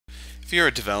If you're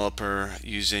a developer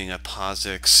using a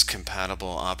POSIX compatible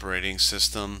operating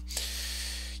system,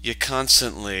 you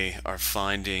constantly are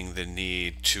finding the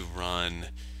need to run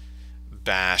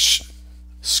bash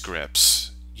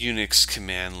scripts, Unix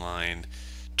command line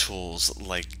tools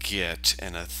like Git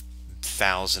and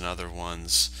 1,000 other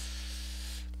ones,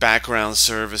 background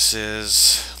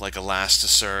services like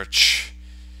Elasticsearch,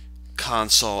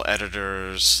 console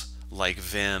editors like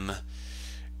Vim,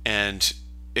 and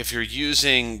if you're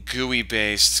using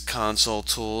GUI-based console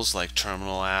tools like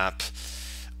Terminal App,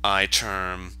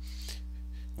 iTerm,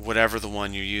 whatever the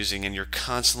one you're using, and you're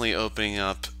constantly opening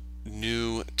up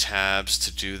new tabs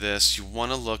to do this, you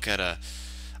want to look at a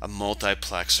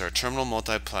multiplexer, a terminal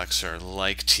multiplexer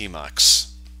like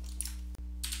Tmux.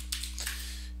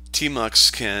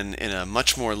 Tmux can, in a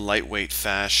much more lightweight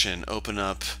fashion, open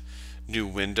up new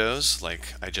windows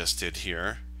like I just did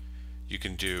here. You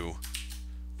can do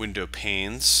window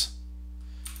panes,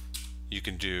 you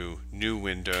can do new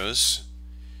windows,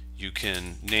 you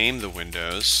can name the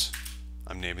windows.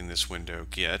 I'm naming this window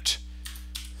Git.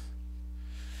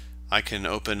 I can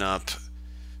open up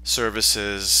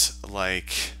services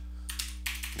like,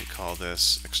 let me call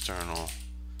this external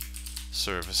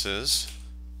services.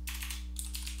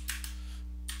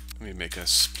 Let me make a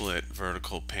split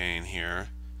vertical pane here.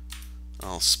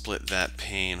 I'll split that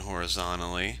pane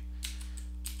horizontally.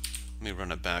 Let me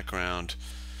run a background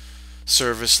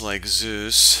service like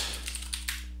Zeus.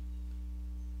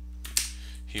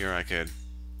 Here I could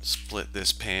split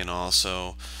this pane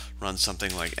also, run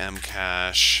something like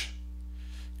Mcache.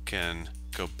 Can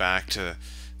go back to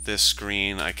this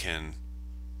screen. I can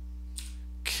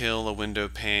kill a window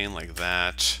pane like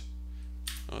that.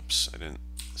 Oops, I didn't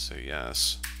say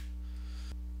yes.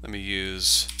 Let me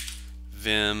use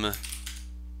Vim.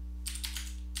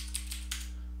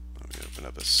 Let me open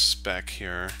up a spec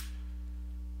here.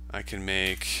 I can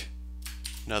make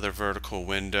another vertical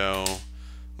window.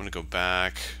 I'm going to go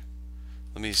back.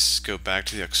 Let me go back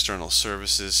to the external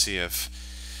services, see if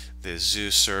the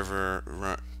Zeus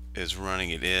server is running.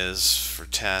 It is for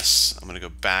tests. I'm going to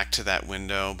go back to that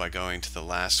window by going to the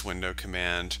last window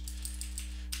command.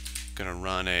 I'm going to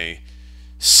run a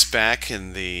spec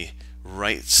in the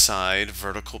right side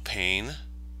vertical pane.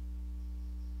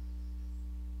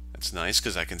 That's nice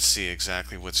because I can see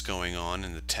exactly what's going on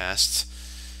in the test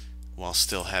while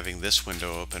still having this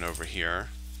window open over here.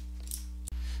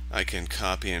 I can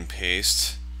copy and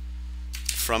paste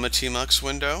from a Tmux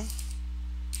window.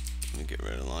 Let me get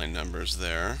rid of line numbers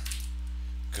there.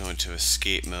 Go into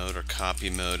escape mode or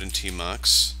copy mode in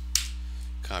Tmux.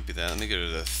 Copy that. Let me go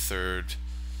to the third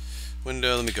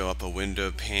window. Let me go up a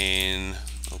window pane.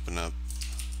 Open up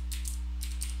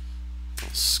a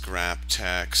little scrap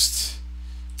text.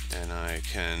 And I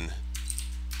can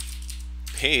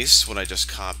paste what I just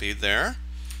copied there.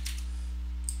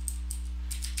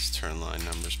 Let's turn line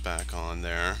numbers back on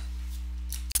there.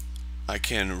 I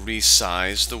can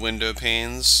resize the window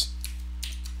panes.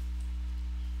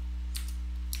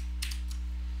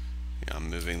 Yeah, I'm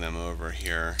moving them over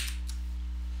here,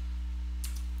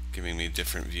 giving me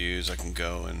different views. I can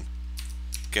go and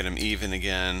get them even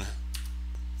again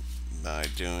by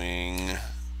doing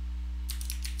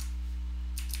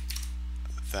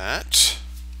that.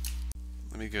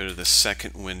 Let me go to the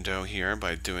second window here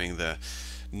by doing the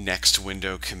next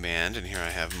window command, and here I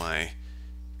have my,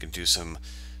 can do some,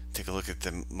 take a look at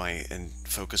and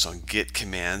focus on Git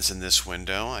commands in this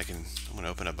window. I'm going to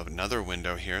open up another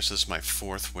window here. So this is my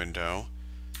fourth window.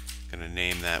 I'm going to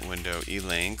name that window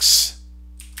elinks.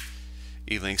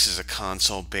 Elinks is a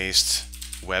console-based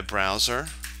web browser.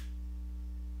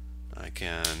 I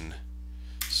can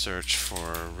search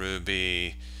for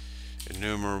Ruby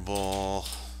enumerable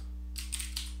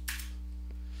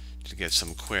to get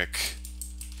some quick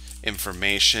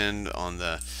information on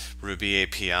the Ruby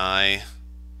API.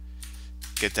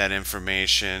 Get that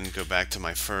information, go back to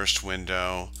my first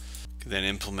window, then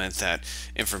implement that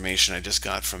information I just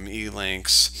got from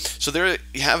elinks. So there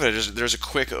you have it. There's a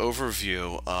quick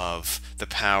overview of the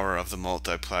power of the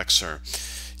multiplexer.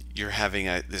 You're having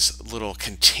this little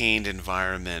contained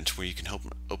environment where you can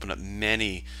open up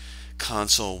many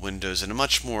console windows in a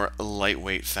much more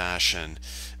lightweight fashion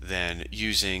than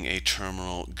using a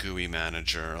terminal GUI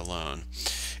manager alone.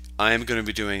 I am going to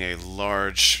be doing a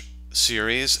large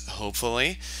series,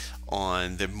 hopefully,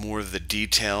 on more of the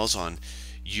details on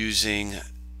using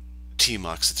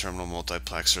Tmux, the terminal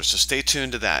multiplexer. So stay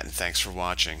tuned to that, and thanks for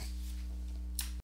watching.